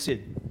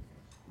Good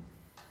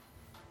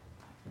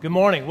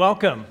morning.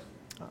 Welcome.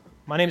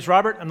 My name is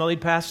Robert. I'm the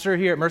lead pastor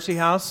here at Mercy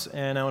House,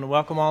 and I want to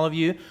welcome all of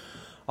you.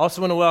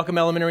 Also want to welcome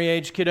elementary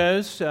age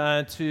kiddos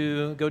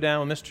to go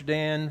down with Mr.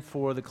 Dan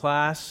for the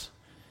class,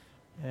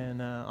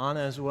 and Anna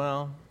as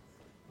well.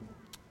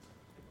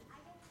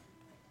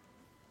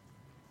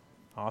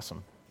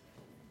 Awesome.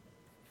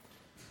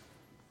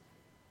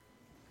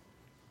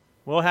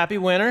 Well, happy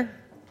winter.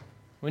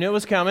 We knew it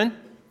was coming.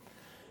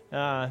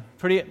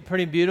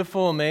 Pretty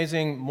beautiful,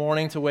 amazing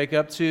morning to wake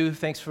up to.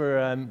 Thanks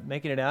for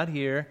making it out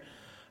here.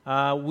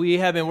 We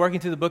have been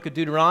working through the book of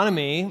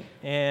Deuteronomy,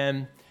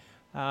 and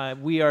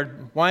we are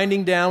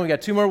winding down. We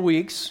got 2 more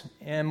weeks,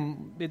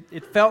 and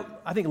it felt,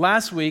 I think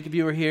last week, if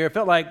you were here, it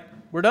felt like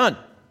we're done.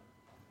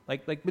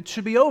 Like it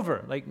should be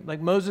over.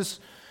 Like Moses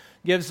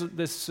gives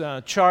this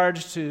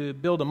charge to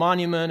build a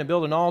monument and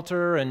build an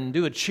altar and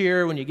do a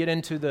cheer when you get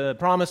into the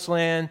promised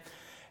land.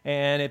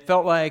 And it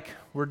felt like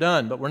we're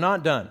done, but we're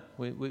not done.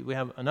 We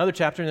have another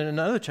chapter and then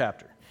another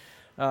chapter.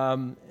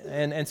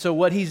 And so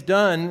what he's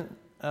done,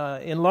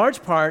 in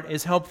large part,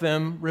 is help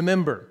them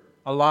remember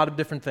a lot of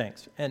different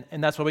things.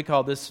 And that's what we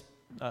call this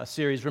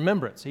series,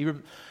 Remembrance. He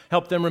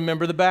helped them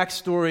remember the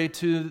backstory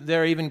to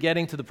their even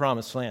getting to the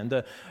promised land,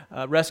 the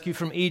rescue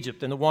from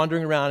Egypt and the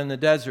wandering around in the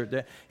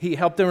desert. He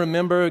helped them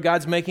remember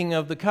God's making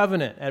of the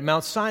covenant at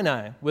Mount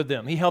Sinai with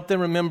them. He helped them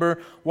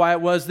remember why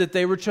it was that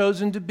they were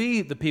chosen to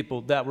be the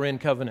people that were in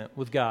covenant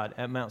with God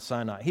at Mount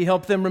Sinai. He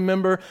helped them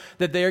remember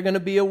that they are going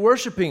to be a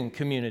worshiping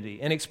community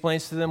and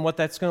explains to them what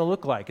that's going to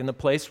look like in the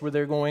place where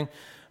they're going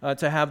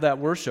to have that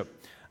worship.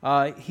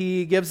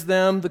 He gives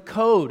them the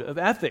code of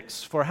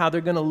ethics for how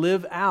they're going to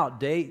live out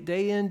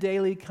day in,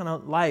 daily kind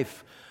of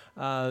life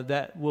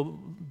that will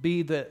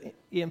be the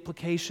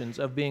implications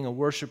of being a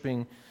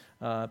worshiping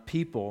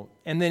people.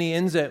 And then he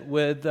ends it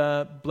with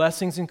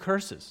blessings and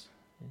curses,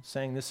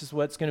 saying this is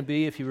what it's going to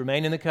be. If you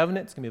remain in the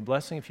covenant, it's going to be a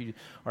blessing. If you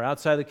are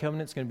outside the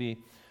covenant, it's going to be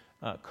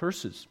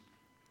curses.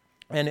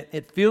 And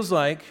it feels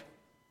like,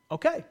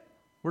 okay,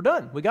 we're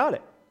done. We got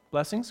it.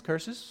 Blessings,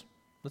 curses,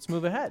 let's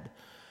move ahead.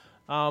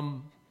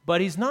 But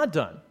he's not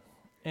done.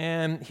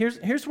 And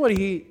here's what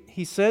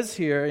he says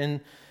here in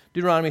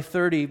Deuteronomy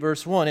 30,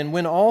 verse 1. And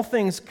when all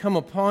things come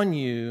upon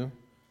you,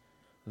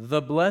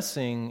 the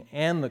blessing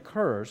and the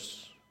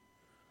curse,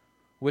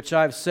 which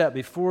I've set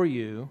before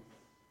you,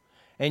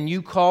 and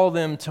you call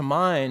them to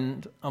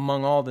mind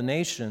among all the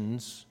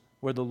nations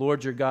where the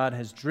Lord your God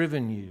has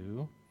driven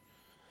you,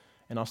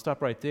 and I'll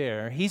stop right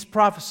there. He's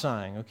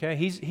prophesying, okay?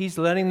 He's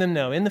letting them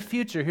know. In the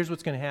future, here's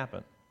what's going to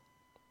happen.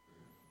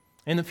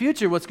 In the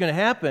future, what's going to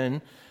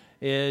happen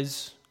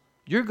is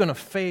you're going to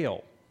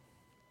fail.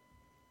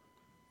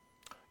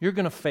 You're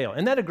going to fail.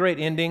 Isn't that a great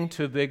ending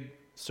to a big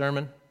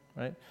sermon,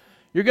 right?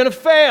 You're going to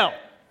fail.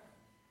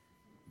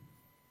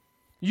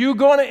 You're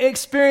going to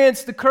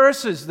experience the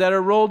curses that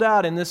are rolled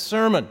out in this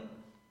sermon.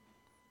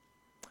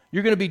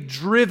 You're going to be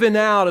driven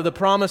out of the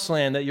promised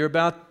land that you're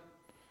about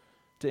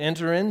to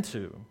enter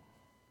into.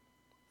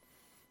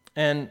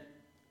 And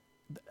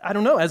I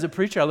don't know, as a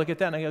preacher, I look at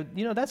that and I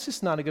go, that's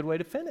just not a good way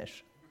to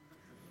finish.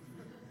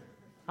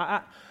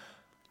 I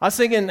was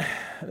thinking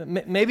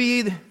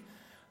maybe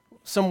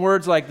some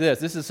words like this.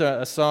 This is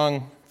a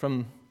song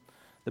from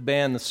the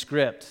band The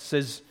Script. It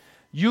says,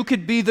 you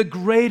could be the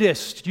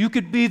greatest. You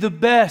could be the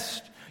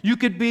best. You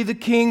could be the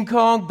King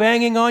Kong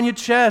banging on your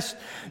chest.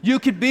 You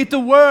could beat the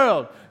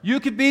world.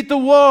 You could beat the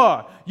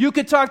war. You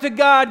could talk to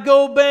God,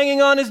 go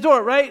banging on his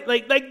door, right?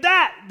 Like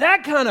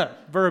that kind of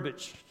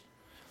verbiage.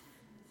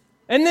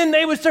 And then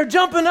they would start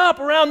jumping up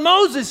around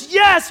Moses.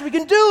 Yes, we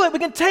can do it. We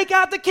can take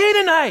out the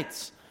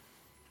Canaanites.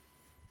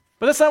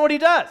 But that's not what he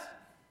does.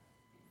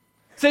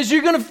 He says,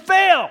 you're going to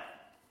fail.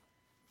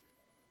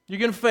 You're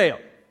going to fail.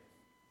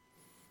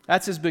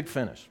 That's his big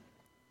finish.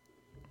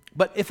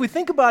 But if we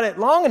think about it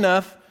long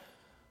enough,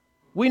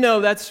 we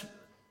know that's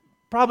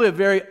probably a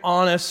very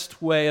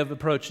honest way of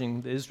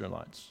approaching the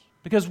Israelites.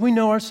 Because we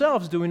know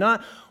ourselves, do we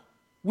not?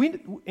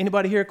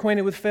 Anybody here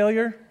acquainted with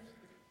failure?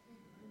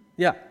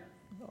 Yeah,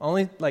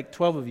 only like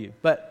 12 of you.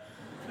 But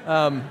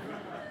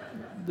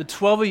the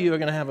 12 of you are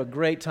going to have a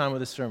great time with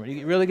this sermon.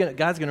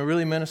 God's going to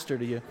really minister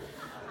to you.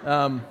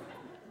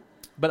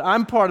 But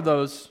I'm part of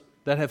those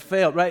that have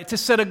failed, right? To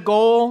set a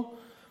goal,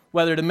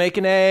 whether to make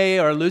an A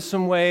or lose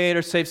some weight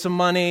or save some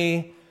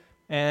money,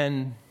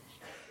 and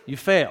you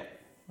fail,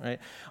 right?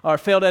 Or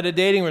failed at a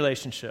dating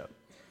relationship,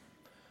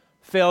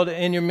 failed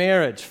in your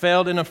marriage,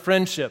 failed in a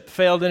friendship,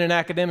 failed in an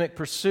academic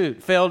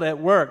pursuit, failed at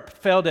work,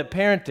 failed at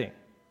parenting,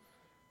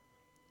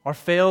 or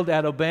failed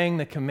at obeying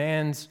the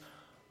commands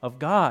of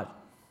God.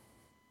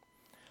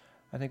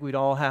 I think we'd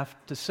all have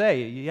to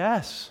say,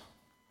 yes,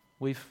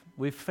 we've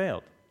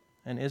failed,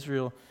 and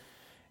Israel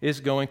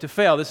is going to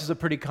fail. This is a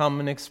pretty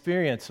common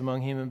experience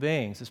among human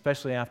beings,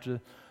 especially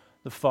after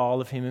the fall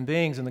of human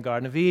beings in the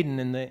Garden of Eden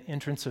and the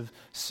entrance of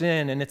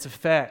sin and its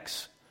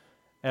effects.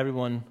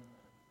 Everyone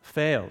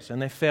fails, and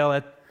they fail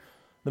at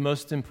the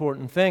most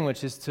important thing,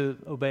 which is to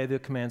obey the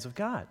commands of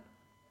God.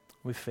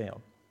 We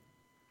failed.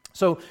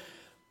 So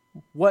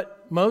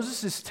what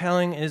Moses is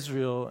telling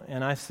Israel,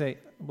 and I say,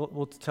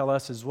 will tell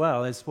us as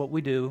well, is what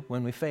we do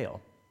when we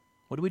fail.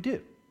 What do we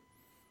do?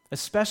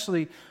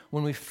 Especially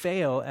when we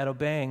fail at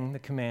obeying the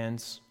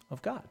commands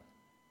of God.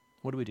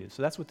 What do we do?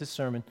 So that's what this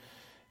sermon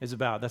is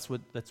about. That's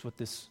what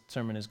this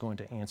sermon is going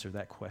to answer,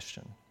 that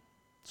question.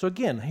 So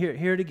again,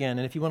 hear it again.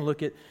 And if you want to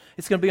look at,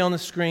 it's going to be on the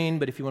screen,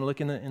 but if you want to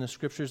look in the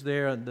scriptures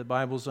there, the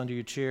Bible's under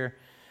your chair,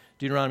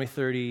 Deuteronomy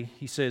 30,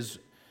 he says,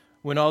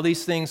 when all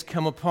these things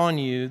come upon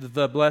you,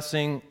 the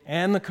blessing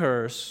and the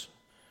curse,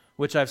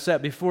 which I've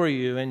set before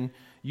you, and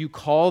you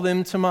call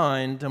them to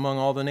mind among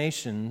all the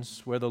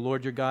nations where the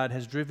Lord your God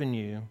has driven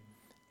you,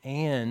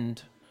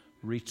 and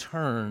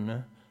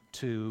return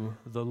to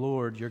the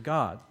Lord your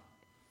God,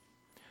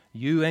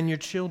 you and your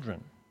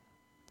children,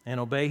 and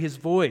obey his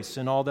voice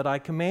in all that I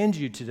command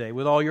you today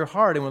with all your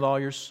heart and with all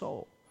your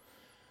soul.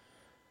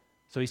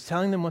 So he's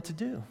telling them what to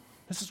do.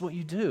 This is what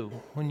you do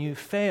when you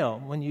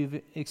fail, when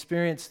you've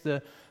experienced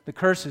the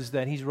curses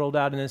that he's rolled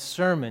out in this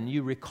sermon.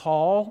 You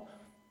recall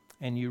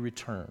and you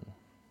return.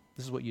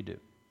 This is what you do.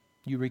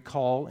 You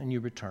recall and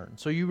you return.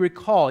 So you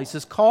recall. He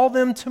says, call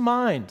them to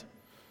mind.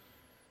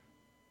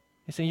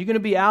 He's saying you're going to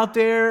be out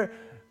there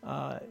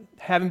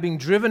having been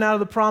driven out of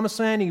the promised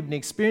land. You've been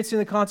experiencing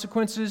the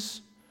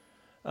consequences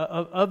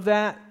of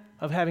that,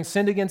 of having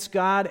sinned against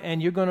God,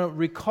 and you're going to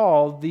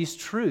recall these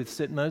truths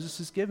that Moses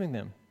is giving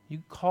them.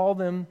 You call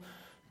them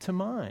to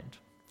mind.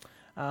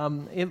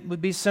 It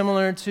would be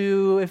similar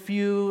to if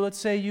you, let's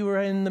say you were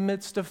in the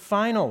midst of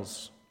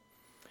finals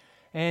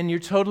and you're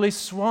totally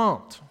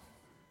swamped.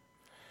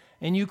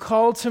 And you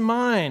call to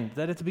mind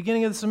that at the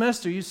beginning of the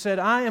semester you said,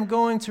 I am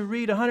going to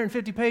read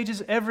 150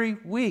 pages every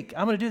week.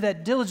 I'm going to do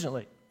that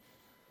diligently.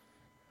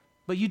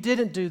 But you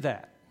didn't do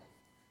that.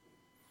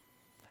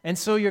 And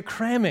so you're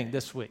cramming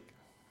this week,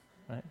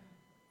 right?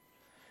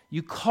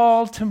 You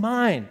call to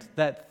mind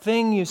that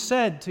thing you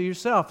said to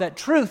yourself, that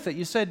truth that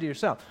you said to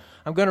yourself.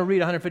 I'm going to read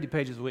 150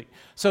 pages a week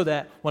so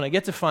that when I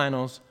get to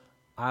finals,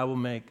 I will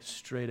make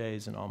straight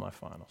A's in all my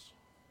finals,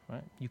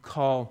 right? You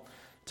call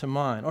to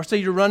mind. Or say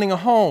you're running a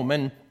home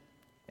and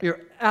you're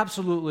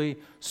absolutely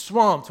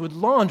swamped with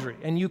laundry,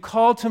 and you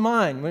call to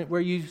mind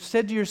where you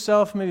said to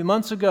yourself maybe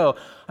months ago,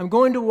 I'm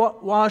going to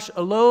wash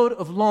a load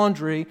of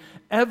laundry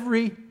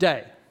every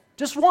day.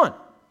 Just one.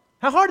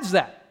 How hard is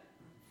that?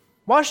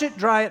 Wash it,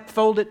 dry it,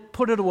 fold it,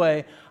 put it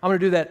away. I'm going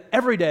to do that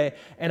every day,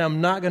 and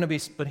I'm not going to be...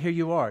 But here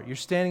you are. You're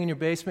standing in your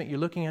basement. You're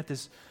looking at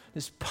this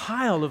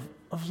pile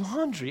of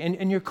laundry,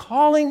 and you're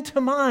calling to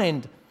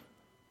mind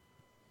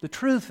the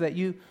truth that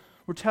you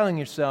were telling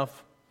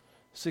yourself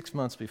 6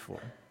 months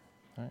before.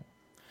 Right?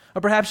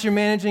 Or perhaps you're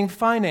managing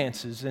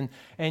finances,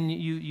 and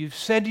you've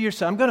said to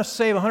yourself, I'm going to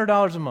save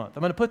 $100 a month.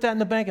 I'm going to put that in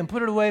the bank and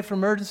put it away for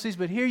emergencies.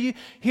 But here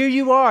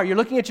you are. You're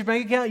looking at your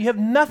bank account. You have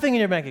nothing in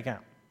your bank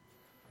account.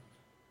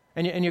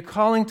 And you're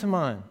calling to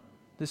mind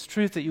this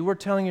truth that you were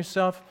telling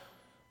yourself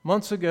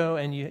months ago,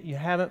 and you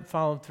haven't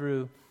followed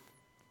through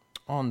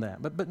on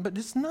that. But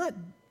that's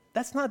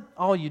not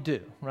all you do,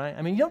 right?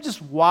 I mean, you don't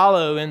just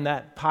wallow in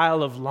that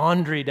pile of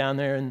laundry down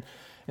there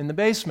in the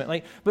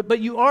basement. But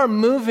you are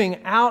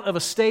moving out of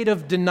a state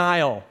of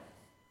denial.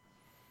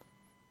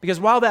 Because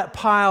while that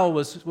pile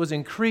was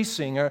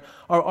increasing,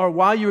 or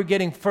while you were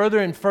getting further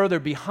and further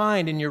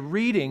behind in your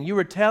reading, you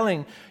were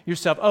telling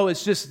yourself, oh,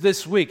 it's just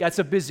this week. That's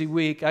a busy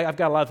week. I've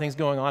got a lot of things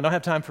going on. I don't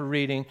have time for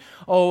reading.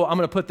 Oh, I'm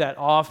going to put that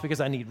off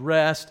because I need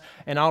rest,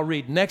 and I'll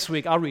read next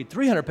week. I'll read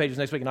 300 pages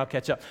next week, and I'll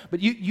catch up. But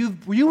you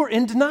were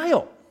in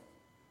denial.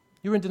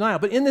 You were in denial.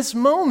 But in this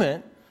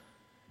moment,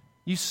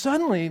 you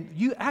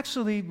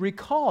actually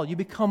recall. You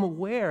become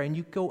aware, and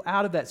you go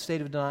out of that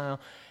state of denial,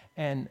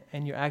 and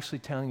you're actually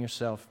telling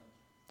yourself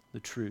the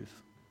truth.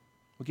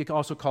 We could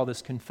also call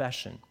this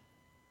confession.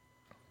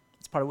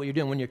 It's part of what you're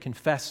doing when you're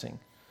confessing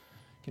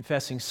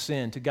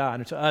sin to God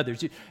and to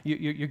others.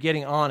 You're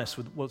getting honest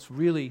with what's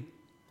really,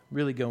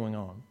 really going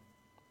on.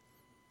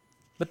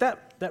 But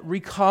that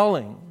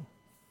recalling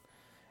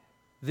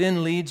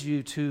then leads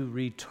you to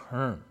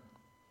return.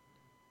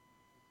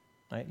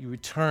 Right? You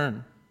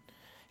return.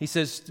 He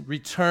says,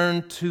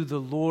 return to the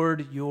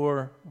Lord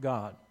your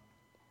God.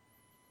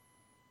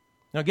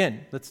 Now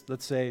again,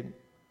 let's say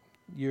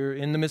you're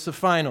in the midst of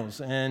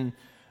finals and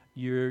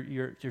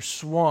you're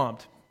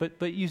swamped,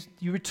 but you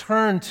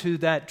return to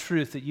that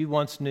truth that you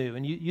once knew,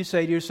 and you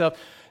say to yourself,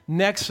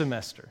 next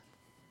semester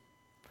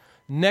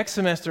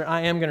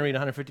I am going to read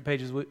 150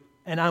 pages,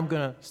 and I'm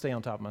going to stay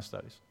on top of my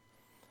studies.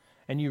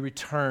 And you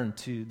return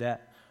to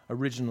that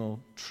original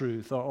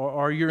truth,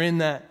 or you're in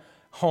that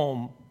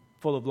home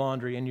full of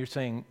laundry, and you're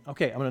saying,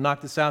 okay, I'm going to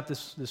knock this out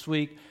this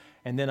week,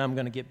 and then I'm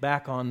going to get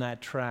back on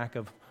that track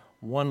of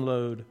one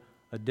load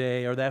a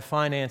day, or that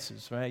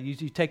finances, right?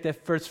 You take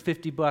that first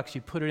 $50,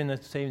 you put it in the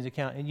savings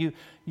account, and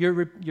you're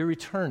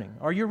returning,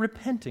 or you're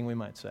repenting, we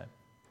might say.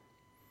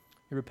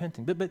 You're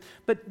repenting.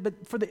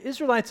 But for the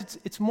Israelites,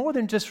 it's more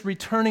than just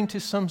returning to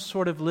some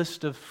sort of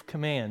list of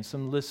commands,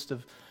 some list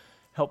of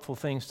helpful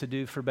things to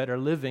do for better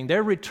living.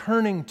 They're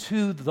returning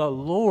to the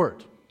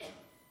Lord.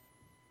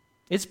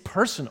 It's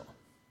personal.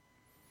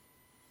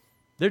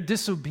 Their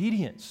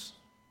disobedience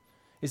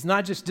is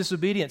not just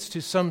disobedience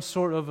to some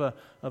sort of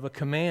a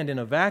command in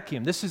a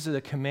vacuum. This is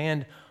a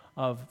command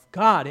of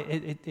God.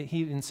 He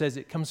even says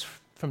it comes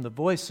from the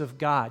voice of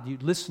God. You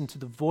listen to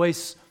the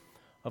voice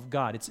of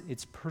God.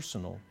 It's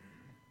personal.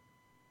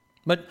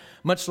 But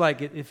much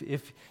like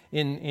if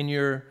in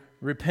your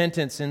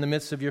repentance in the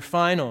midst of your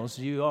finals,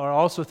 you are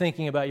also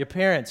thinking about your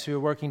parents who are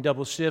working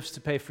double shifts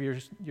to pay for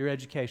your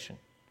education.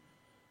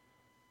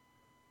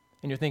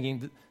 And you're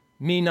thinking,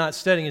 me not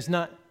studying is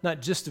not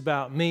just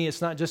about me.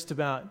 It's not just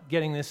about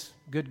getting this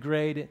good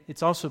grade.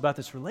 It's also about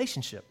this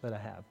relationship that I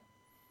have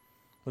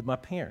with my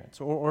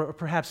parents. Or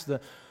perhaps the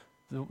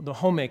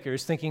homemaker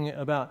is thinking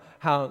about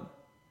how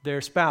their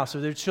spouse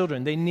or their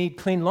children, they need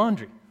clean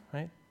laundry,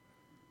 right?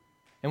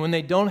 And when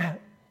they don't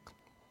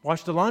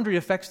wash the laundry, it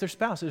affects their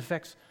spouse. It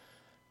affects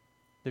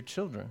their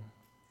children.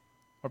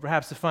 Or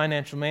perhaps the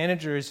financial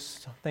manager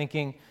is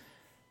thinking,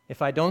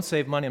 if I don't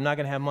save money, I'm not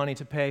going to have money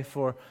to pay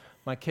for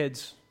my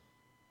kids'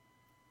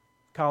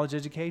 college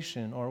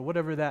education or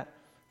whatever that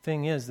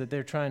thing is that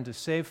they're trying to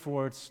save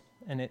for.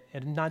 And it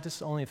not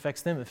just only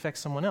affects them, it affects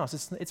someone else.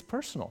 It's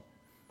personal.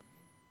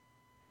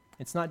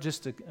 It's not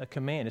just a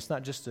command. It's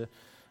not just a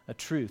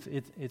truth.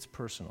 It's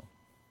personal.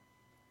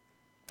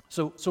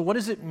 So what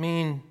does it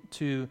mean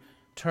to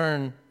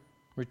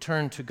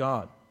return to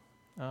God?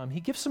 He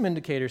gives some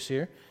indicators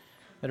here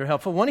that are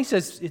helpful. One, he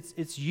says,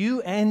 it's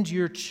you and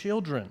your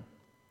children.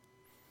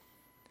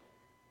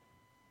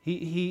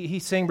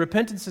 He's saying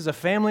repentance is a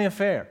family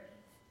affair.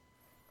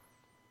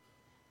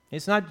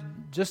 It's not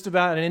just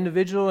about an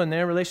individual and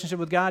their relationship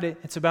with God.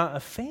 It's about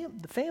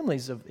the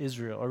families of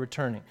Israel are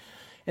returning.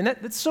 And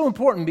that's so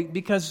important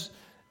because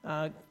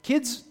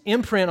kids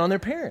imprint on their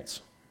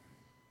parents.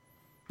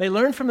 They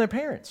learn from their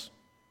parents.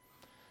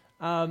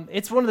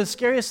 It's one of the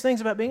scariest things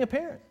about being a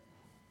parent.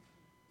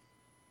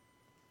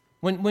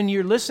 When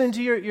you're listening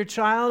to your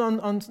child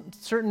on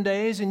certain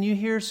days and you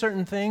hear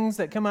certain things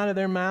that come out of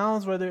their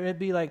mouths, whether it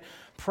be like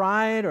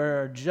pride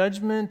or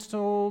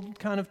judgmental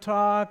kind of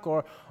talk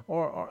or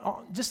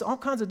just all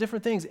kinds of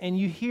different things, and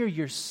you hear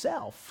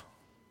yourself,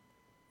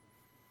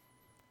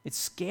 it's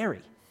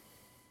scary,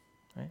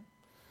 right?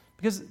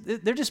 Because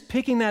they're just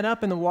picking that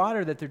up in the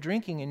water that they're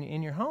drinking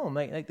in your home.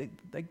 Like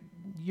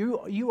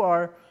you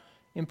are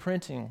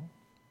imprinting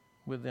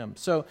with them.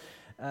 So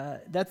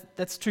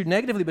that's true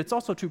negatively, but it's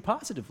also true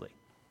positively.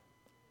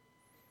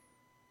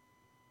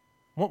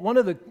 One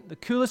of the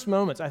coolest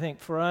moments, I think,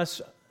 for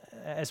us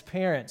as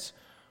parents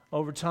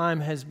over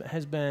time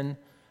has been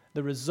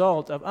the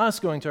result of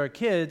us going to our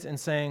kids and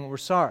saying, we're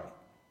sorry.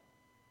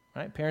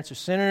 Right? Parents are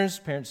sinners.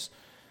 Parents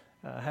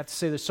have to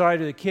say they're sorry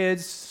to the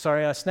kids.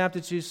 Sorry I snapped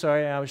at you.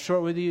 Sorry I was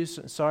short with you.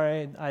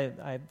 Sorry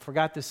I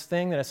forgot this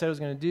thing that I said I was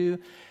going to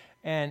do.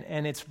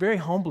 And it's very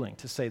humbling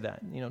to say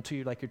that, to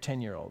your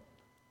 10-year-old.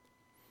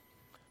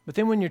 But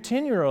then when your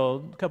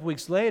 10-year-old, a couple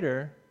weeks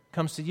later,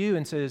 comes to you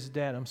and says,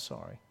 Dad, I'm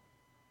sorry.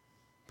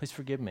 Please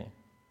forgive me.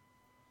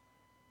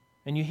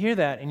 And you hear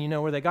that and you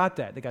know where they got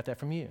that. They got that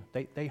from you.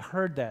 They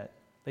heard that.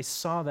 They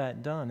saw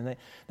that done. And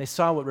they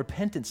saw what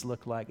repentance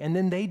looked like. And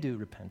then they do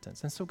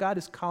repentance. And so God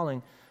is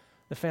calling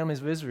the families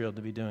of Israel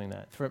to be doing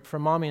that. For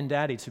mommy and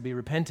daddy to be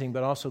repenting,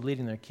 but also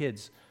leading their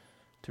kids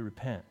to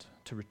repent,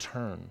 to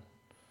return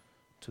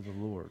to the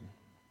Lord.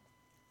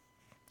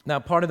 Now,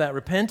 part of that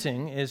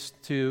repenting is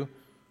to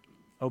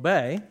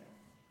obey,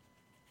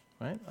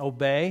 right?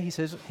 Obey, he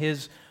says,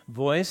 his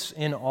voice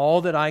in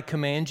all that I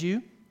command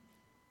you.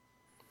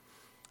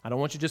 I don't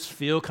want you to just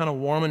feel kind of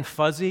warm and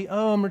fuzzy.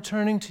 Oh, I'm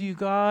returning to you,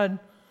 God.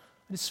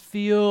 I just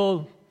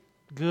feel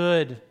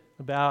good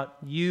about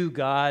you,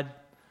 God.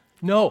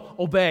 No,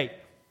 obey.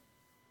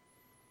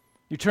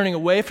 You're turning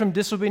away from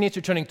disobedience.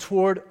 You're turning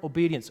toward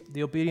obedience,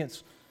 the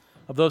obedience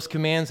of those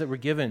commands that were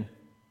given.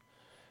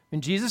 When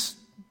Jesus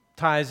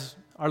ties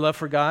our love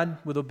for God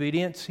with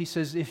obedience, he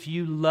says, if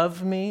you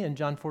love me, in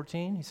John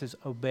 14, he says,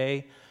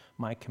 obey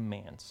my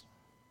commands.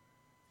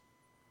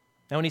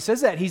 Now, when he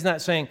says that, he's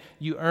not saying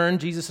you earn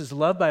Jesus'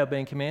 love by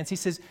obeying commands. He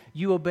says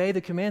you obey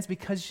the commands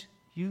because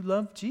you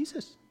love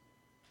Jesus.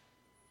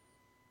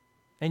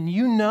 And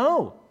you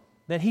know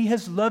that he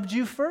has loved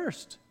you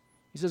first.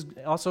 He says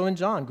also in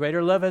John,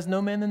 greater love has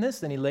no man than this,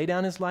 than he lay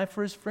down his life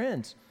for his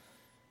friends.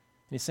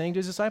 And he's saying to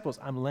his disciples,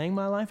 I'm laying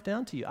my life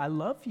down to you. I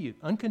love you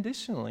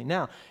unconditionally.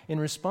 Now, in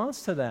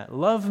response to that,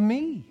 love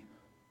me.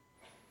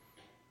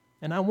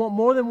 And I want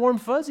more than warm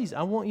fuzzies.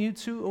 I want you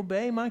to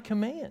obey my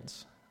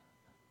commands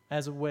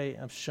as a way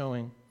of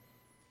showing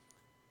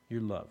your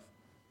love.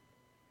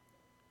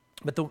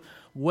 But the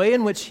way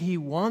in which he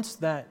wants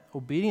that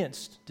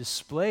obedience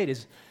displayed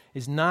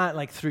is not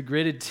like through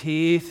gritted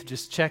teeth,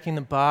 just checking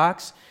the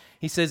box.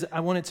 He says,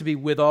 I want it to be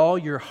with all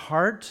your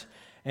heart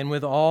and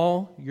with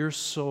all your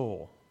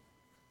soul.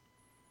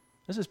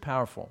 This is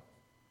powerful.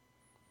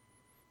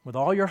 With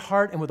all your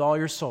heart and with all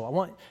your soul. I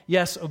want,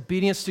 yes,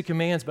 obedience to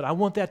commands, but I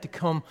want that to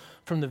come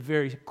from the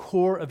very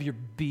core of your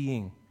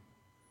being.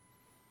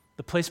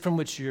 The place from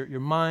which your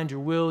mind, your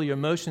will, your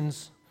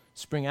emotions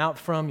spring out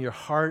from, your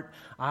heart.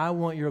 I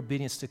want your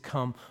obedience to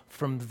come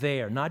from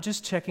there. Not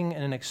just checking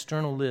an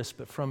external list,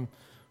 but from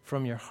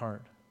your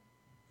heart.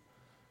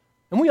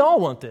 And we all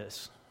want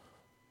this.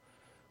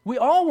 We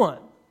all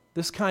want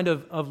this kind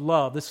of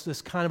love,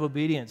 this kind of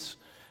obedience.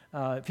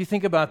 If you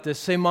think about this,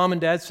 say mom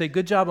and dad, say,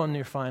 good job on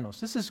your finals.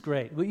 This is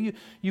great. Well,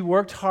 you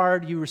worked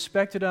hard. You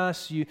respected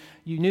us. You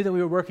knew that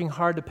we were working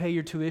hard to pay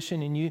your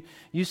tuition. And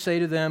you say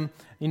to them,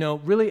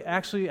 really,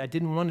 actually, I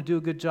didn't want to do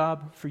a good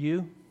job for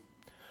you.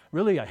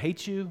 Really, I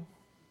hate you.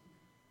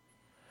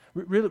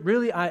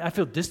 Really, I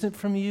feel distant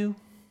from you.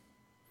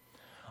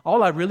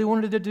 All I really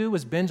wanted to do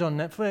was binge on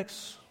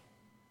Netflix.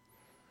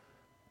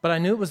 But I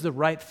knew it was the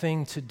right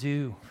thing to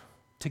do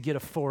to get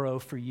a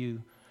 4.0 for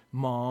you,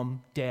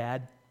 mom,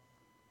 dad.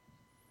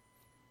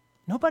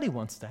 Nobody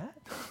wants that.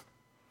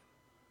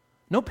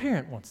 No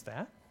parent wants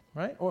that,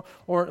 right?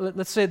 Or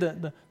let's say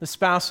the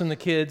spouse and the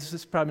kids,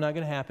 this is probably not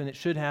going to happen, it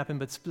should happen,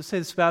 but let's say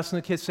the spouse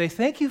and the kids say,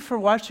 thank you for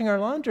washing our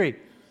laundry.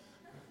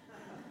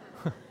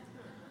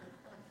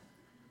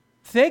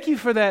 Thank you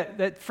for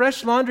that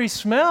fresh laundry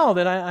smell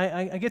that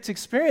I get to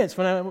experience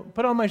when I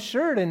put on my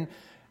shirt and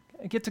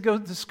I get to go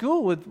to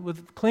school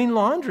with clean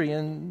laundry,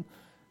 and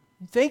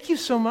thank you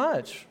so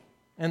much.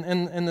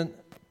 And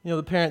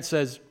the parent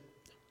says,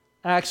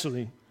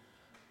 actually,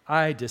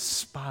 I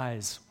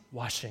despise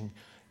washing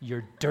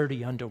your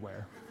dirty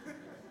underwear.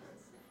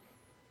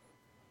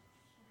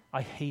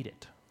 I hate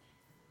it.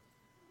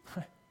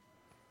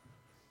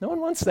 No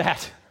one wants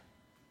that.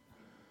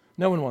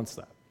 No one wants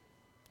that.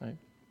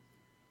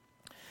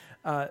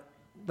 Right?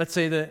 Let's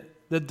say the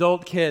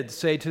adult kids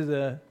say to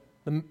the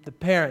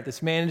parent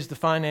that's managed the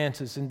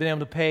finances and been able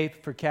to pay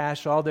for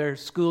cash all their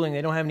schooling,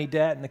 they don't have any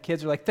debt, and the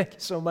kids are like, thank you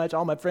so much,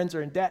 all my friends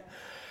are in debt,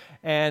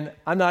 and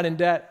I'm not in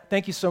debt,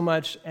 thank you so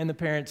much, and the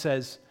parent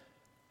says,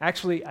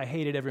 actually, I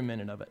hated every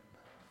minute of it.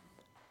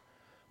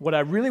 What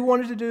I really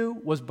wanted to do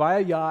was buy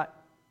a yacht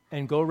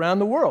and go around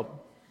the world,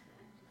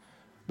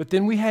 but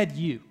then we had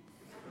you,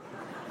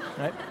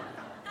 right?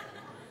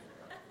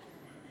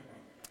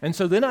 And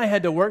so then I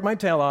had to work my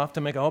tail off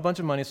to make a whole bunch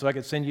of money so I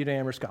could send you to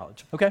Amherst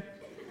College, okay?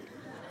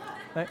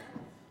 Right?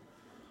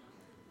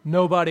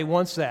 Nobody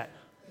wants that.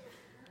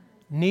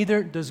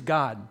 Neither does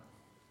God.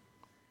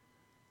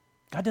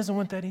 God doesn't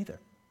want that either.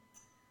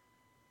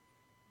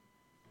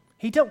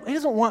 He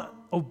doesn't want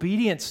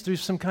obedience through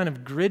some kind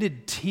of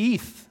gritted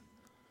teeth.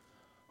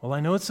 Well, I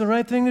know it's the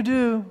right thing to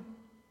do.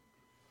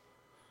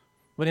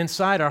 But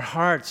inside our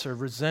hearts are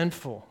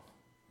resentful,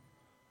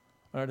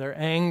 or they're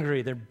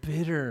angry, they're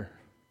bitter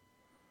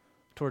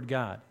toward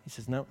God. He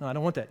says, no, I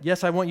don't want that.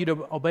 Yes, I want you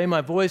to obey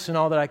my voice and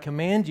all that I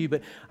command you,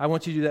 but I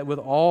want you to do that with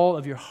all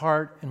of your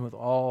heart and with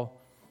all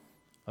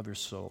of your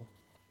soul.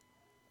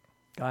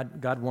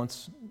 God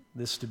wants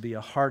this to be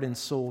a heart and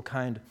soul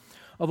kind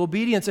of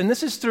obedience, and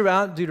this is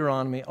throughout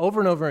Deuteronomy, over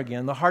and over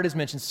again. The heart is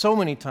mentioned so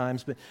many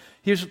times, but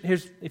here's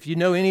if you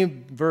know any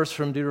verse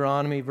from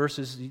Deuteronomy,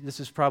 this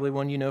is probably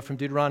one you know from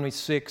Deuteronomy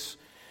 6,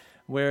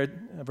 where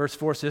verse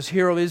 4 says,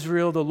 Hear, O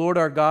Israel, the Lord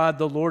our God,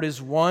 the Lord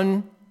is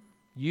one.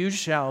 You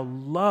shall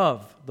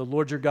love the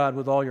Lord your God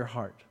with all your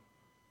heart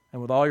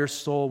and with all your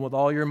soul and with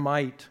all your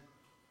might.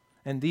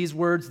 And these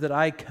words that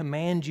I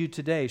command you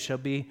today shall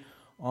be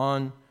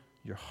on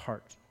your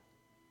heart.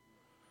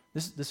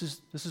 This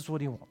is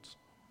what he wants.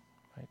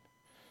 Right?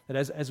 That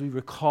as we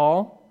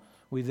recall,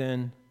 we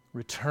then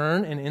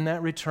return, and in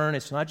that return,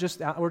 it's not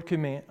just outward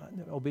command,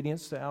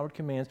 obedience to outward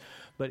commands,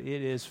 but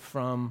it is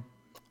from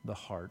the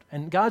heart.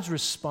 And God's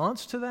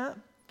response to that,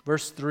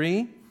 verse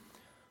 3,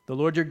 the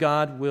Lord your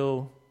God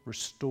will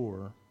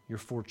restore your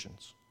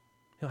fortunes.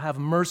 He'll have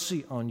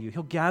mercy on you.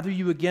 He'll gather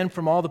you again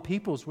from all the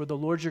peoples where the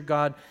Lord your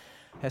God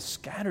has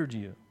scattered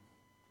you.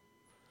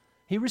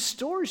 He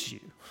restores you.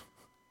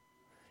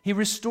 He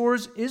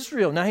restores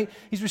Israel. Now,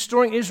 he's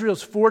restoring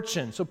Israel's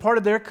fortune. So part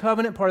of their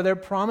covenant, part of their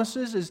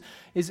promises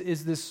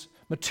is this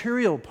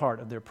material part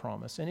of their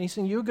promise. And he's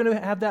saying, you're going to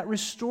have that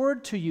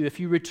restored to you if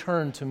you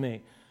return to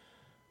me,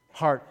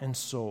 heart and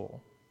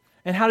soul.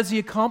 And how does he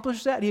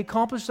accomplish that? He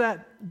accomplishes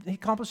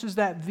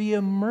that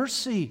via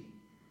mercy.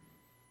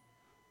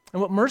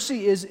 And what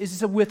mercy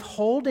is a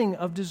withholding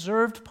of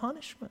deserved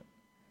punishment.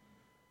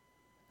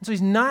 And so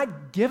he's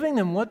not giving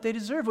them what they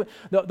deserve.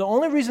 The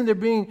only reason they're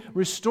being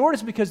restored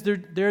is because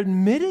they're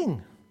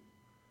admitting.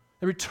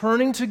 They're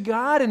returning to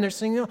God, and they're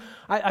saying,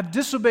 I've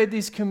disobeyed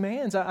these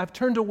commands. I've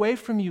turned away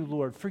from you,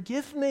 Lord.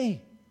 Forgive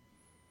me.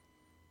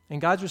 And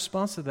God's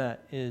response to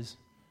that is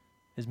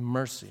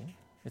mercy.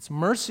 It's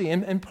mercy.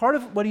 And part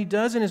of what he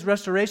does in his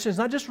restoration is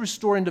not just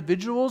restore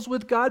individuals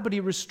with God, but he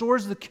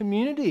restores the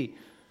community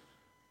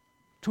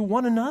to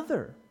one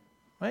another.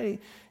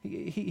 Right?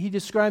 He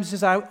describes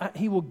this,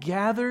 he will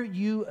gather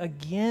you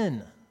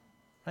again,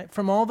 right,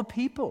 from all the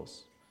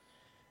peoples.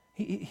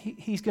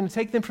 He's going to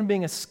take them from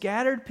being a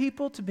scattered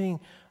people to being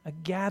a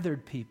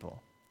gathered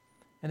people.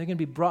 And they're going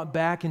to be brought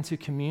back into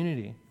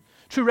community.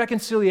 True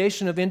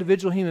reconciliation of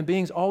individual human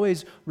beings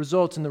always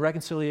results in the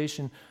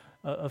reconciliation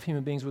of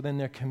human beings within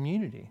their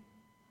community,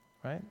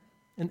 right?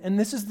 And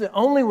this is the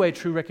only way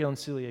true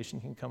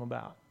reconciliation can come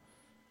about.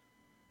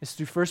 It's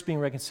through first being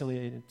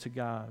reconciliated to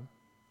God,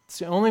 It's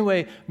the only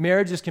way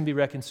marriages can be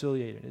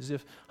reconciliated, is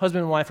if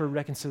husband and wife are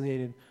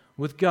reconciliated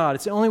with God.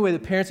 It's the only way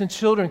that parents and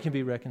children can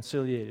be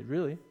reconciliated,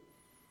 really.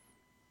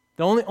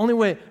 The only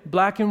way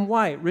black and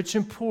white, rich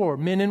and poor,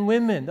 men and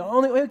women, the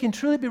only way we can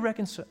truly be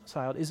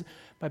reconciled is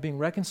by being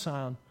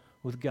reconciled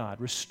with God,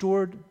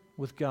 restored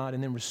with God,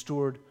 and then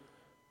restored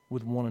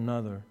with one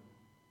another.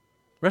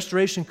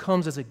 Restoration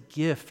comes as a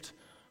gift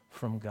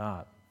from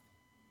God.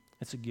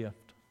 It's a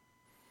gift.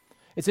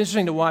 It's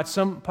interesting to watch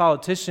some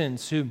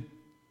politicians who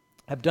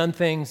have done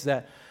things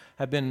that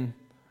have been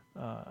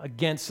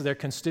against their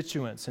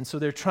constituents, and so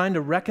they're trying to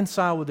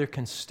reconcile with their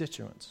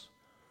constituents.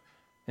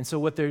 And so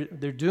what they're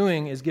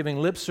doing is giving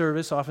lip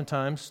service,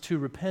 oftentimes, to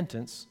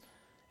repentance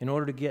in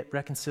order to get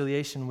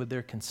reconciliation with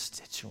their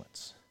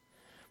constituents.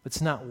 But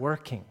it's not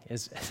working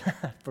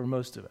for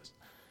most of us,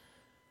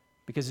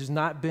 because there's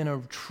not been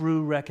a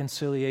true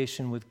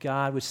reconciliation with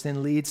God, which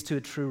then leads to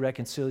a true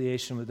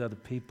reconciliation with other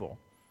people.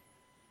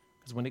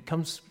 Because when it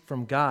comes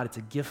from God, it's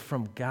a gift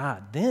from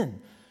God. Then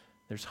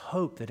there's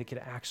hope that it could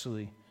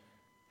actually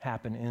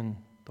happen in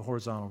the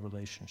horizontal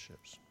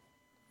relationships.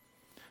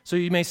 So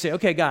you may say,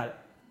 okay, got it.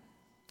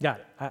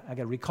 I got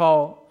to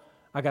recall,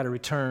 I got to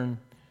return,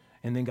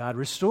 and then God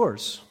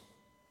restores.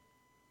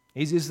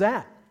 Easy as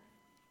that.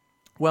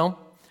 Well,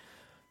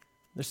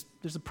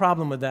 there's a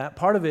problem with that.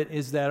 Part of it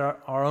is that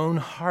our own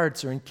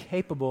hearts are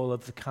incapable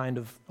of the kind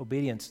of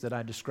obedience that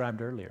I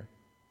described earlier.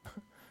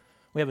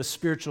 We have a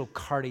spiritual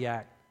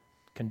cardiac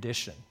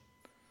condition.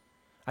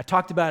 I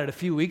talked about it a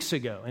few weeks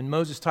ago, and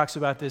Moses talks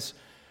about this,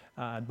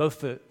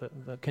 both the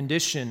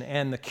condition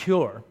and the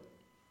cure.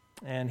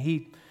 And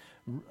he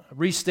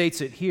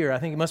restates it here. I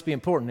think it must be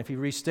important if he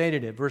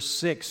restated it. Verse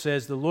 6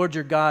 says, "The Lord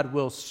your God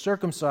will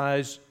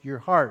circumcise your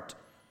heart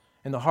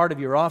and the heart of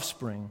your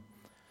offspring,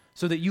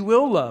 so that you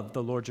will love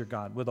the Lord your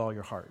God with all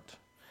your heart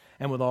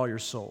and with all your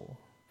soul,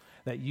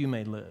 that you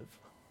may live."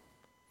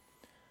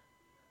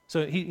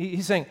 So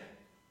he's saying,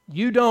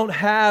 you don't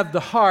have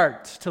the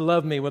heart to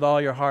love me with all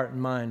your heart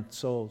and mind,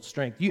 soul,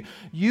 strength.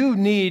 You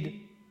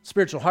need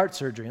spiritual heart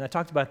surgery, and I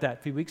talked about that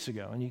a few weeks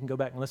ago, and you can go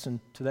back and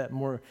listen to that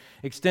more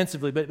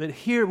extensively. But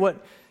here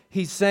what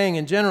he's saying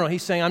in general,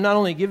 he's saying, I'm not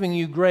only giving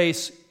you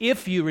grace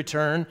if you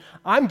return,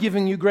 I'm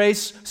giving you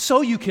grace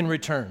so you can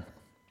return.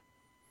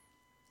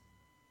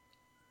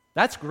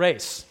 That's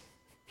grace.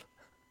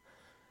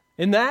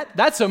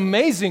 That's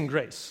amazing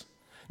grace.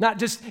 Not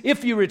just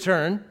if you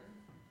return,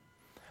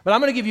 but I'm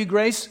going to give you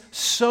grace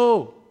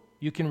so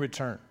you can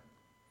return.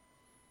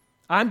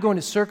 I'm going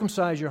to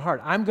circumcise your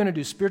heart. I'm going to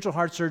do spiritual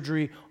heart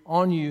surgery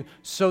on you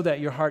so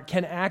that your heart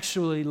can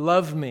actually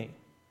love me.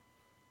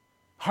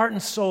 Heart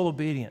and soul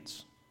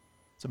obedience.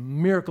 It's a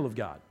miracle of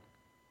God.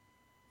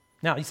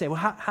 Now, you say,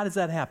 well, how does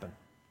that happen?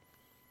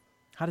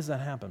 How does that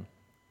happen?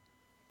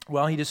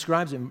 Well, he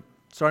describes it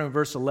starting with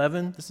verse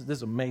 11. This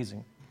is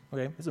amazing.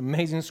 Okay, it's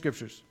amazing in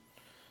Scriptures.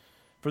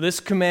 "For this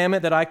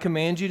commandment that I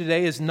command you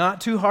today is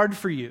not too hard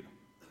for you."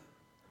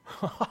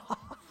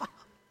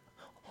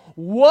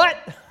 What?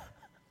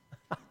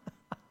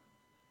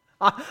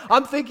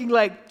 I'm thinking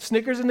like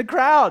Snickers in the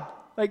crowd.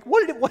 Like,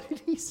 what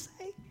did he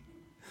say?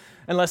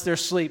 Unless they're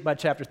asleep by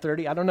chapter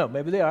 30. I don't know.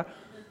 Maybe they are.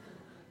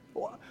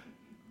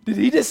 Did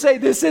he just say,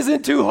 this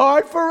isn't too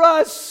hard for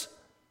us?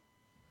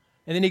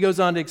 And then he goes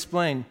on to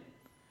explain,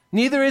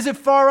 "Neither is it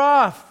far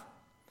off.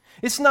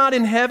 It's not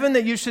in heaven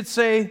that you should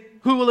say,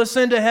 who will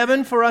ascend to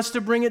heaven for us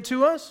to bring it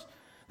to us,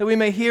 that we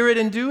may hear it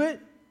and do it?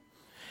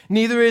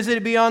 Neither is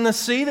it beyond the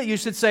sea that you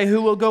should say,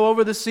 who will go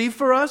over the sea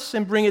for us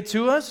and bring it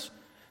to us,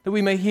 that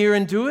we may hear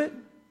and do it?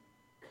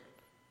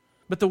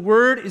 But the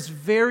word is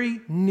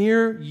very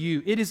near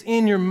you. It is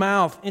in your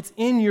mouth. It's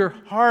in your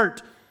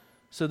heart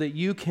so that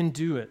you can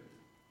do it."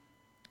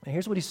 And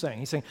here's what he's saying.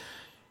 He's saying,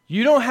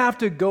 you don't have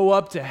to go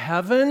up to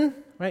heaven,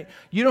 right?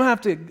 You don't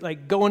have to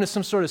go into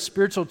some sort of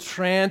spiritual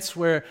trance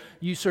where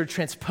you sort of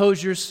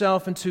transpose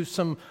yourself into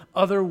some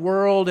other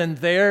world, and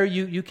there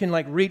you can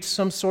reach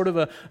some sort of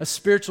a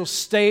spiritual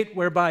state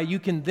whereby you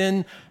can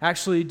then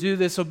actually do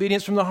this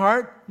obedience from the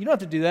heart. You don't have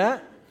to do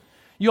that.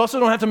 You also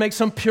don't have to make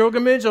some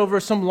pilgrimage over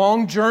some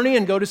long journey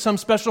and go to some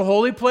special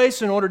holy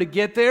place in order to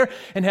get there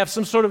and have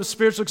some sort of a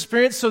spiritual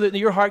experience so that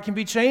your heart can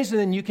be changed and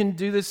then you can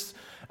do this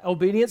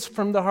obedience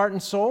from the heart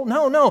and soul.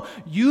 No.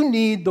 You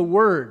need the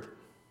Word.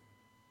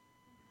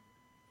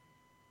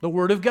 The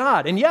Word of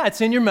God. And yeah,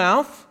 it's in your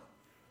mouth.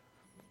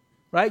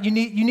 Right? You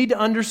need to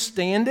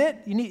understand it.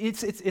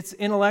 It's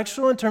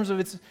intellectual in terms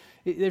of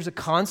there's a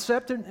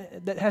concept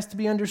that has to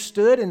be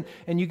understood,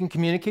 and you can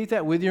communicate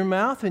that with your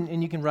mouth,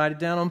 and you can write it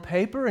down on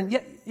paper. And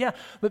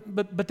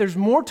but there's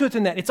more to it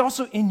than that. It's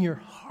also in your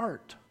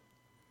heart.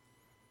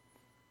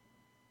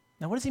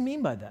 Now, what does he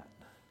mean by that?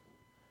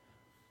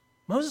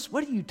 Moses,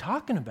 what are you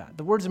talking about?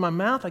 The words in my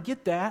mouth, I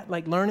get that.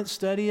 Learn it,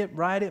 study it,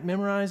 write it,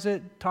 memorize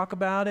it, talk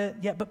about it.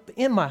 Yeah, but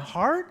in my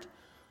heart?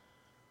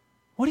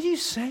 What are you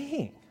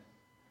saying?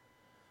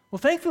 Well,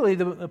 thankfully,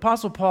 the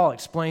Apostle Paul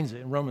explains it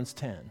in Romans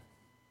 10.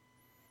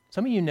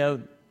 Some of you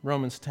know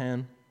Romans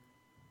 10.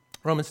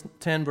 Romans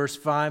 10, verse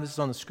 5, this is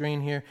on the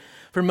screen here.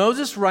 "For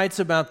Moses writes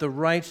about the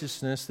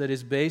righteousness that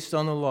is based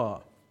on the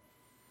law,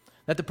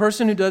 that the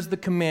person who does the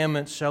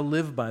commandments shall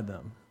live by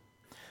them.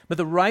 But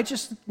the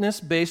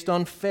righteousness based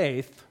on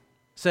faith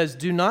says,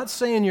 do not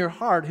say in your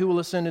heart, who will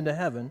ascend into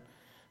heaven,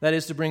 that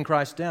is to bring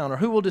Christ down, or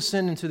who will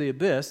descend into the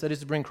abyss, that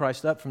is to bring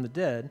Christ up from the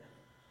dead.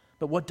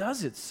 But what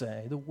does it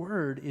say? The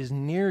word is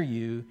near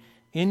you,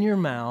 in your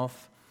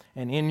mouth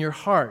and in your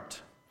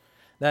heart.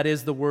 That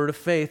is the word of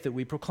faith that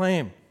we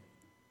proclaim.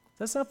 Does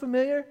that sound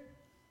familiar?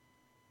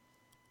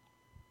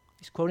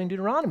 He's quoting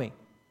Deuteronomy,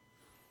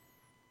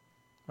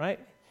 right?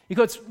 He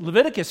quotes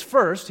Leviticus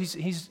first.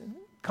 He's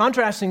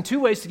contrasting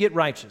two ways to get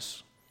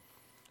righteous,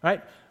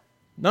 right?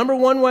 Number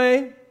one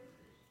way,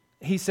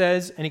 he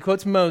says, and he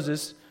quotes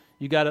Moses,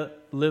 you got to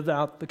live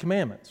out the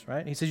commandments,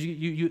 right? He says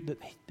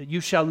that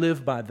you shall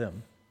live by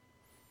them,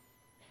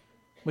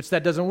 which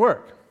that doesn't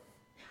work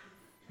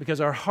because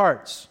our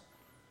hearts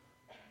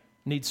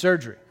need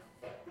surgery,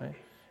 right? And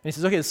he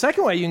says, okay, the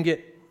second way you can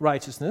get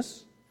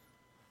righteousness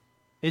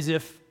is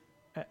if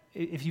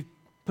you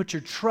put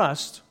your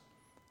trust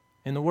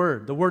in the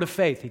word of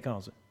faith, he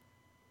calls it.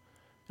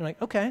 You're like,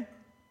 okay,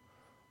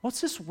 what's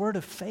this word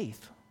of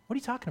faith? What are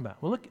you talking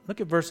about? Well, look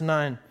at verse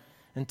 9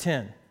 and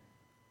 10.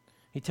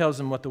 He tells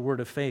them what the word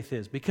of faith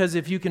is. Because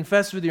if you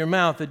confess with your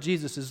mouth that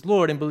Jesus is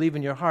Lord and believe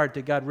in your heart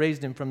that God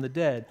raised him from the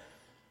dead,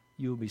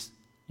 you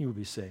will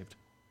be saved.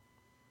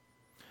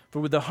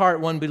 For with the heart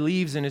one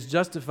believes and is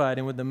justified,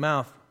 and with the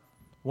mouth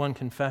one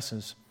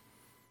confesses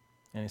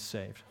and is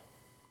saved.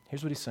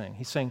 Here's what he's saying.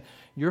 He's saying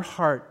your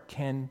heart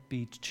can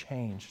be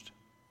changed.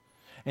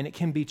 And it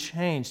can be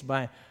changed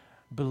by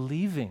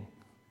believing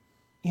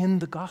in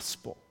the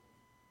gospel.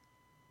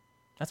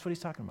 That's what he's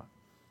talking about.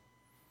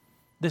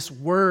 This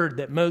word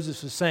that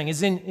Moses was saying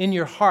is in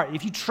your heart.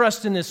 If you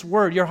trust in this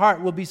word, your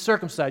heart will be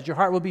circumcised. Your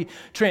heart will be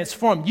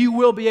transformed. You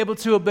will be able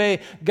to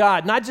obey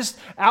God, not just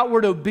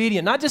outward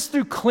obedience, not just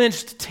through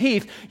clenched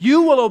teeth.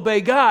 You will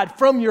obey God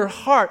from your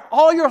heart,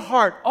 all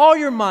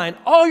your mind,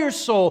 all your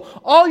soul,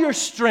 all your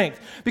strength,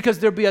 because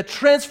there'll be a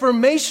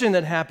transformation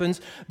that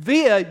happens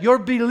via your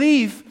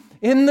belief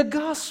in the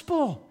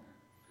gospel,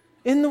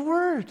 in the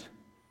word.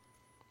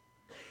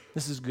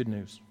 This is good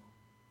news.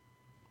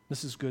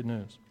 This is good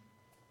news.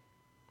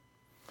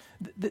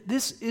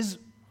 This is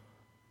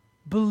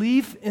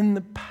belief in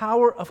the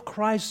power of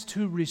Christ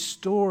to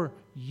restore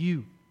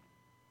you.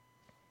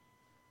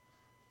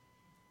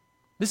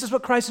 This is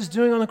what Christ is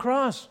doing on the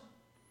cross.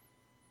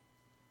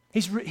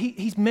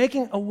 He's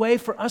making a way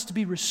for us to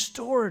be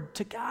restored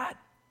to God.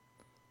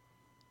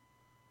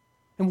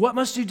 And what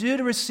must you do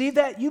to receive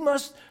that? You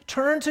must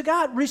turn to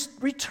God.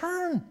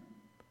 Return.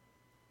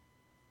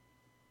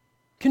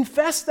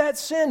 Confess that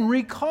sin.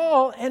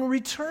 Recall and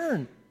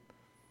return.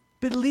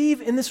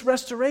 Believe in this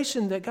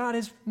restoration that God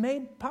has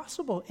made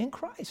possible in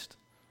Christ.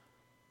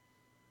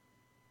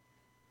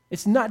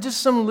 It's not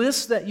just some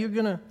list that you're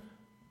going to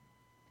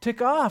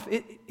tick off.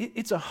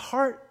 It's a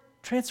heart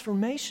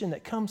transformation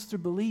that comes through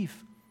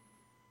belief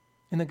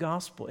in the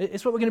gospel.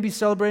 It's what we're going to be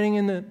celebrating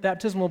in the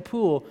baptismal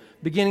pool,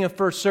 beginning of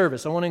first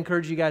service. I want to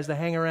encourage you guys to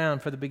hang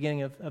around for the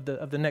beginning of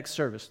the next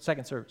service,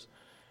 second service,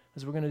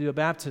 as we're going to do a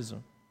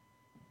baptism.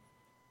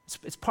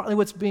 It's partly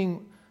what's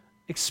being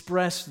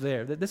expressed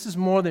there, that this is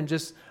more than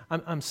just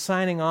I'm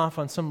signing off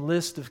on some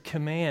list of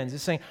commands.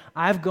 It's saying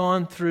I've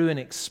gone through an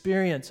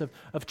experience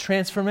of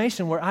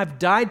transformation where I've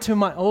died to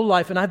my old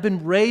life and I've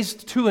been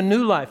raised to a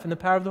new life in the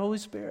power of the Holy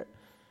Spirit.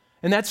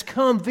 And that's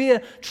come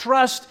via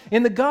trust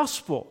in the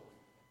gospel.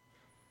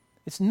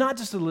 It's not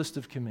just a list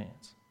of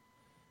commands.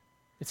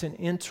 It's an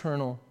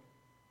internal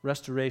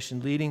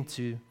restoration leading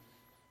to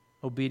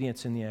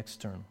obedience in the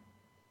external.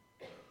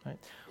 Right?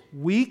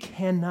 We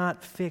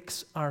cannot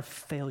fix our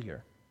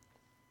failure.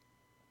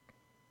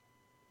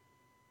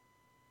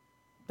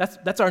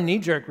 That's our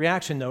knee-jerk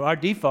reaction, though, our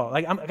default.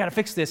 Like, I got to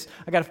fix this.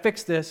 I got to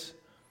fix this.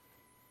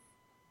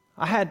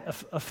 I had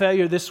a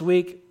failure this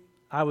week.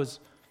 I was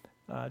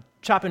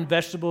chopping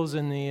vegetables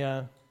in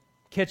the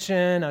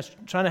kitchen. I was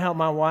trying to help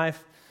my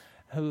wife,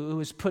 who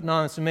was putting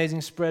on this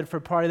amazing spread for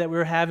a party that we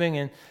were having,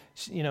 and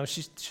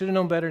she should have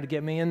known better to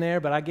get me in there.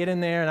 But I get in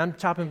there and I'm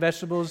chopping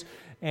vegetables,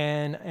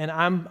 and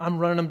I'm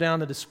running them down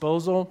the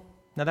disposal.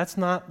 Now that's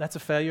a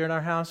failure in our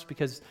house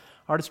because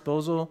our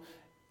disposal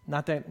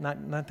not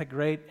that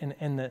great,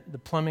 and the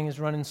plumbing is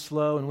running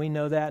slow, and we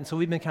know that. And so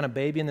we've been kind of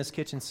babying this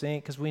kitchen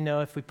sink because we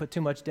know if we put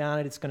too much down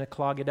it's going to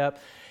clog it up.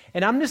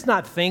 And I'm just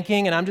not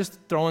thinking, and I'm just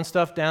throwing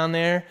stuff down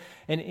there.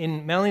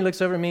 And Melanie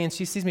looks over at me, and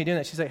she sees me doing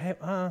that. She's like, hey,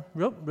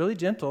 really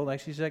gentle. Like,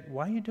 she's like,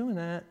 why are you doing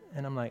that?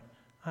 And I'm like,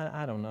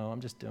 I don't know.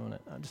 I'm just doing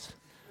it.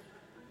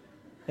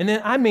 And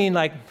then,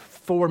 like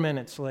 4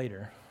 minutes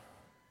later,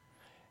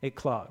 it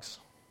clogs.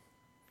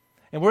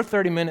 And we're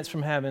 30 minutes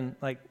from having,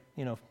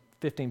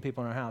 15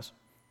 people in our house.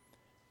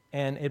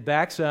 And it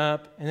backs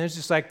up, and there's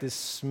just like this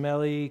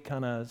smelly,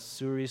 kind of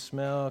sewery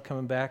smell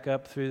coming back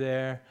up through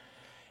there.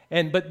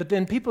 But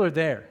then people are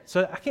there,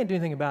 so I can't do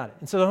anything about it.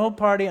 And so the whole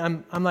party,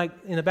 I'm like,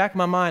 in the back of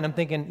my mind, I'm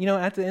thinking,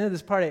 at the end of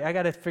this party, I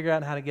got to figure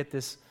out how to get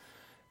this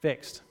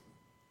fixed.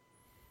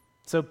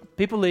 So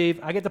people leave,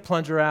 I get the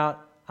plunger out,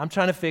 I'm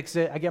trying to fix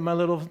it. I get my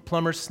little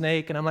plumber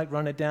snake, and I'm like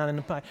running it down in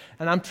the pipe.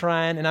 And I'm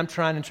trying,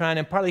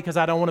 and partly because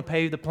I don't want to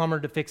pay the plumber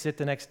to fix it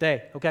the next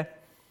day, okay?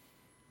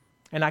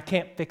 And I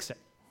can't fix it.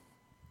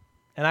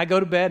 And I go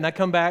to bed, and I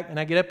come back, and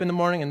I get up in the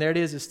morning, and there it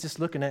is. It's just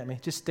looking at me,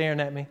 just staring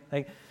at me,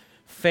 like,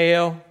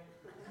 fail.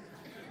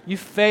 You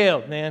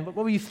failed, man. What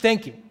were you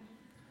thinking?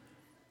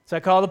 So I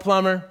call the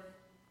plumber,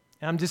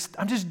 and I'm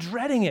just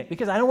dreading it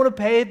because I don't want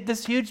to pay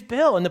this huge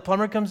bill. And the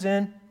plumber comes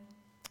in,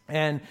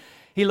 and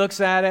he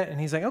looks at it, and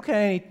he's like,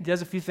 okay, and he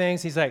does a few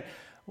things. He's like,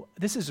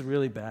 this is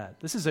really bad.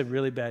 This is a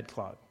really bad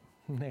clog.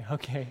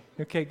 Okay,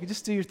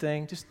 just do your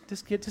thing. Just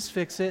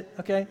fix it,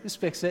 okay? Just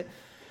fix it.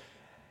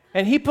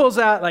 And he pulls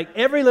out like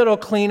every little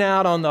clean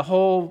out on the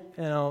whole,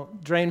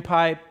 drain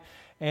pipe,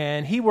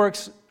 and he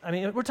works,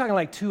 we're talking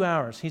like 2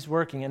 hours he's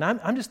working, and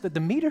I'm just, the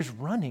meter's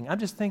running. I'm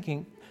just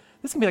thinking,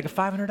 this is going to be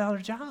like a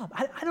 $500 job.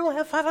 I don't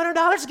have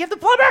 $500 to give the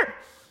plumber.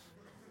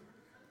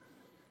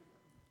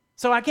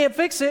 So I can't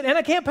fix it, and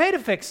I can't pay to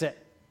fix it.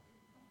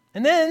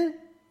 And then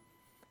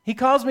he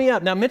calls me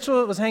up. Now,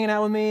 Mitchell was hanging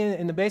out with me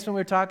in the basement. We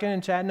were talking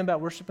and chatting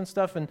about worship and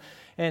stuff,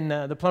 and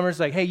the plumber's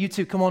like, hey, you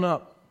two, come on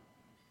up.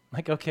 I'm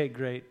like, okay,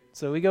 great.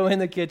 So we go in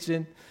the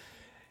kitchen,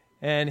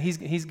 and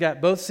he's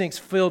got both sinks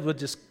filled with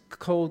just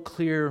cold,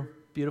 clear,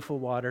 beautiful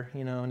water,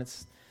 and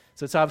it's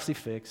obviously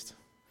fixed.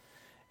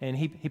 And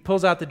he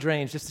pulls out the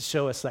drains just to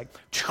show us, like,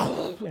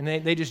 and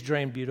they just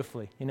drain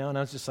beautifully, and I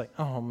was just like,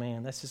 oh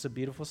man, that's just a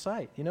beautiful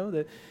sight,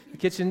 the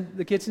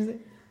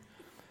kitchen.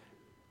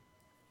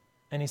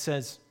 And he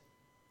says,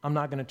 I'm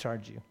not going to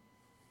charge you.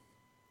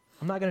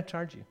 I'm not going to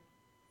charge you.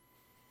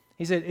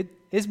 He said,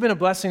 it's been a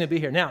blessing to be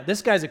here. Now,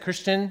 this guy's a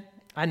Christian.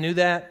 I knew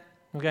that,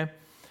 okay?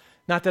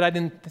 Not that I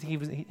didn't think he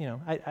was,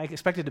 I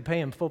expected to pay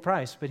him full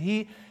price, but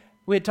we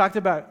had talked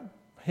about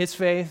his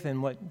faith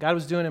and what God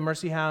was doing in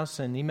Mercy House,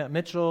 and he met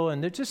Mitchell,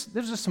 and there's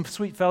just some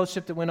sweet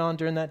fellowship that went on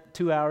during that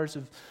 2 hours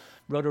of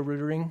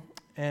roto-rootering,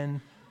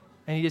 and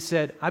he just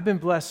said, I've been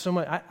blessed so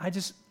much,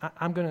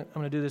 I'm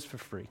gonna do this for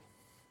free.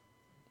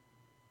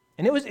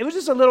 And it was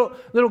just a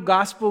little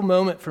gospel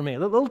moment for me, a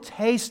little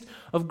taste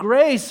of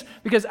grace,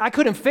 because I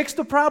couldn't fix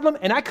the problem,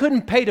 and I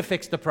couldn't pay to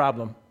fix the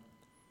problem.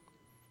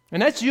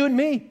 And that's you and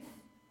me.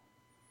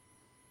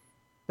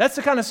 That's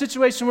the kind of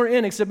situation we're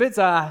in, except it's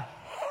a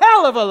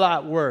hell of a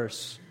lot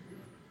worse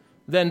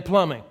than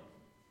plumbing.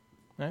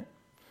 Right?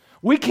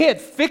 We can't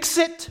fix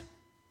it,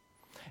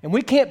 and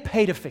we can't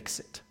pay to fix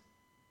it.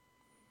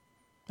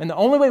 And the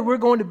only way we're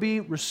going to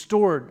be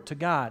restored to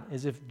God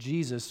is if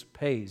Jesus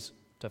pays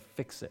to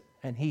fix it,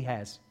 and He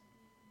has.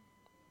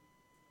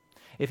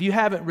 If you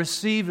haven't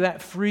received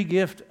that free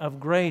gift of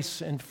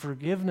grace and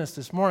forgiveness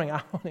this morning,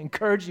 I want to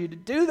encourage you to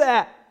do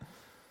that.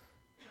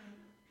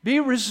 Be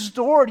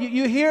restored.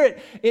 You hear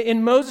it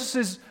in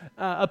Moses'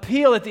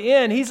 appeal at the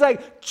end. He's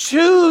like,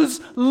 choose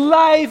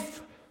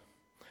life.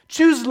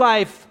 Choose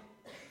life.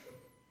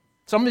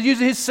 So I'm going to use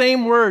his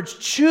same words.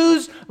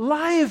 Choose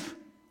life.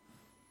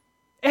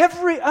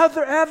 Every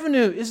other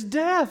avenue is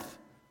death.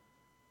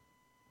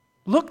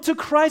 Look to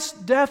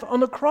Christ's death on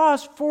the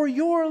cross for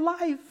your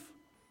life.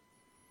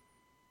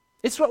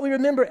 It's what we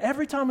remember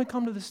every time we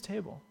come to this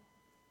table.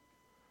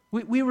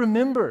 We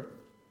remember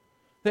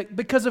that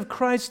because of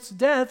Christ's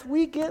death,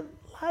 we get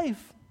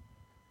life.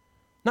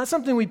 Not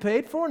something we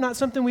paid for, not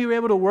something we were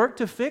able to work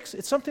to fix.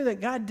 It's something that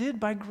God did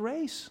by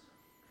grace.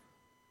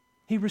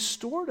 He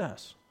restored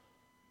us.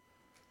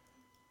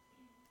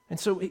 And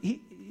so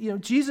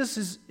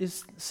Jesus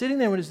is sitting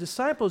there with his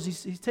disciples.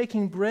 He's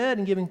taking bread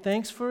and giving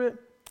thanks for it.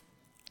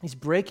 He's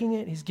breaking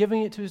it. He's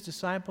giving it to his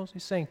disciples.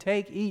 He's saying,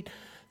 take, eat.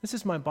 This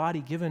is my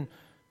body given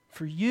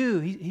for you.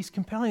 He's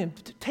compelling them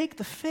to take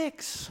the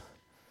fix.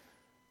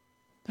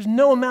 There's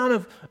no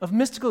amount of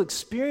mystical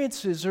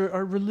experiences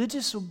or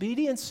religious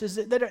obediences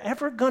that are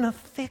ever going to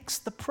fix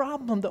the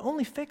problem. The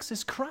only fix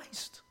is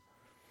Christ.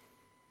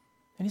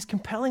 And he's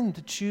compelling them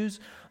to choose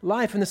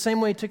life. In the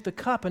same way, he took the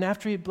cup, and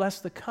after he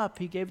blessed the cup,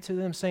 he gave it to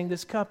them, saying,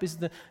 this cup is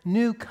the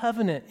new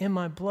covenant in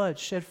my blood,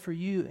 shed for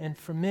you and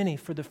for many,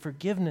 for the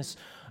forgiveness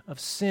of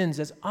sins.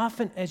 As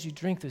often as you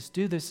drink this,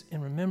 do this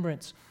in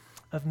remembrance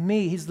of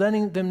me. He's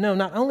letting them know,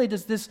 not only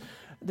does this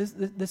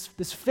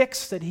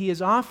fix that he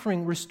is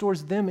offering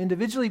restores them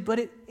individually, but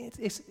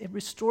it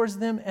restores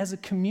them as a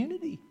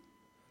community.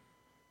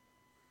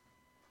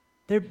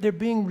 They're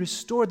being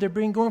restored. They're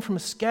going from a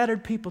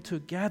scattered people to a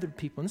gathered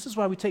people. And this is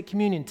why we take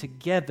communion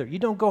together. You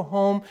don't go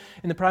home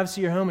in the privacy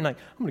of your home and I'm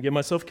going to give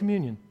myself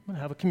communion. I'm going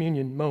to have a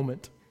communion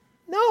moment.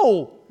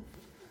 No,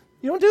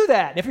 you don't do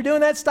that. If you're doing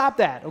that, stop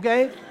that,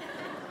 okay?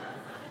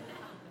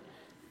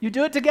 You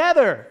do it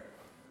together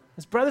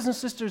as brothers and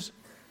sisters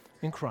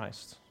in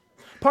Christ.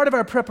 Part of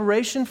our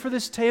preparation for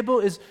this table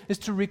is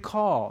to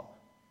recall,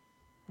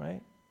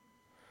 right?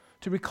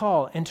 To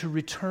recall and to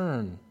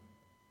return.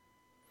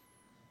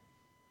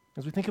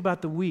 As we think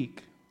about the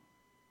week,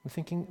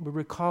 we're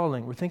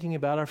recalling, we're thinking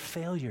about our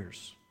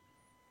failures.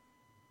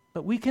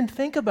 But we can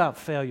think about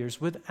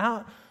failures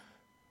without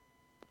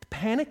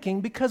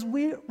panicking because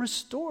we're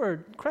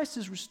restored. Christ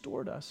has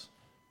restored us.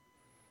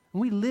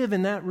 And we live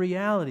in that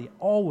reality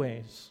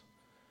always.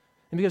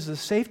 And because of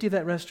the safety of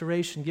that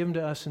restoration given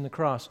to us in the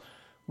cross,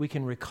 we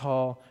can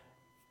recall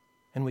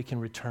and we can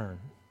return.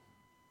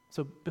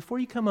 So before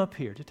you come up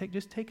here,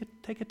 just take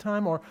a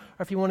time, or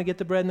if you want to get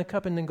the bread and the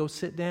cup and then go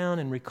sit down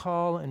and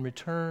recall and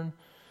return.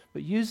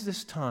 But use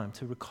this time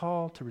to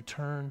recall, to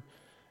return,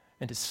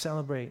 and to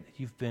celebrate that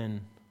you've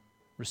been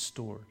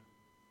restored.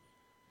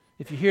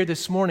 If you're here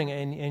this morning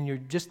and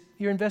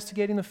you're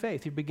investigating the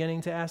faith, you're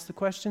beginning to ask the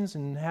questions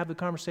and have the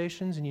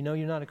conversations, and you know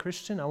you're not a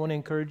Christian, I want to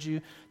encourage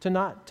you to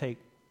not take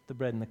the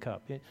bread and the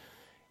cup.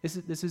 This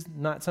is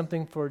not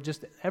something for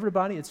just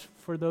everybody. It's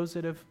for those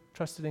that have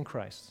trusted in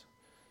Christ.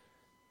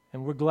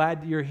 And we're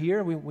glad you're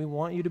here. We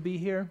want you to be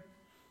here.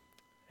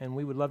 And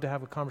we would love to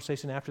have a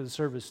conversation after the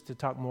service to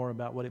talk more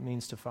about what it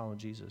means to follow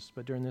Jesus.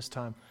 But during this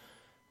time,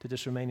 to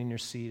just remain in your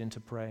seat and to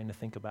pray and to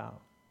think about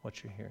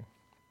what you're hearing.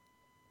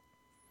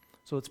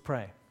 So let's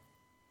pray.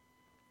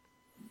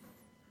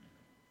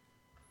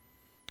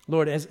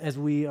 Lord, as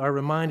we are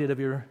reminded of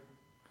your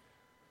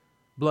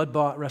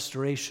blood-bought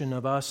restoration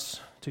of us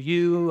to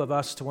you, of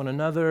us to one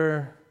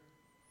another,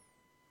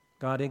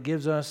 God, it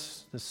gives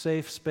us the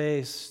safe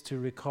space to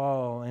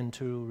recall and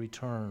to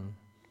return.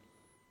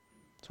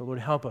 So Lord,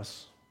 help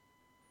us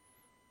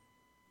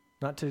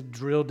not to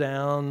drill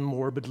down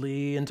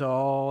morbidly into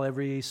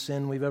every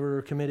sin we've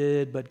ever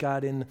committed, but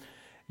God, in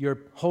your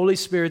Holy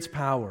Spirit's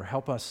power,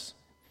 help us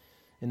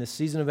in this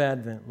season of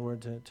Advent,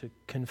 Lord, to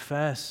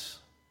confess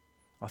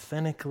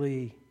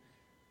authentically,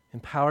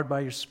 empowered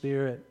by your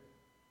Spirit,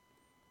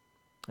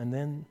 and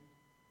then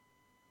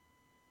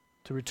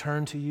to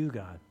return to you,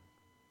 God,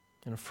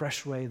 in a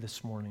fresh way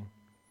this morning.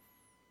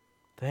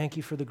 Thank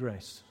you for the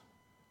grace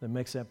that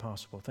makes that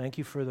possible. Thank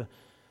you for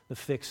the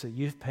fix that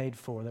you've paid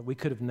for, that we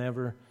could have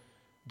never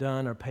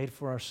done or paid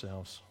for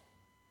ourselves.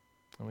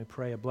 And we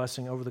pray a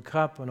blessing over the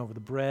cup and over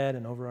the bread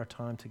and over our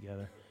time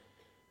together.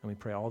 And we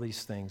pray all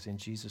these things in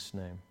Jesus'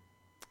 name.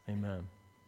 Amen.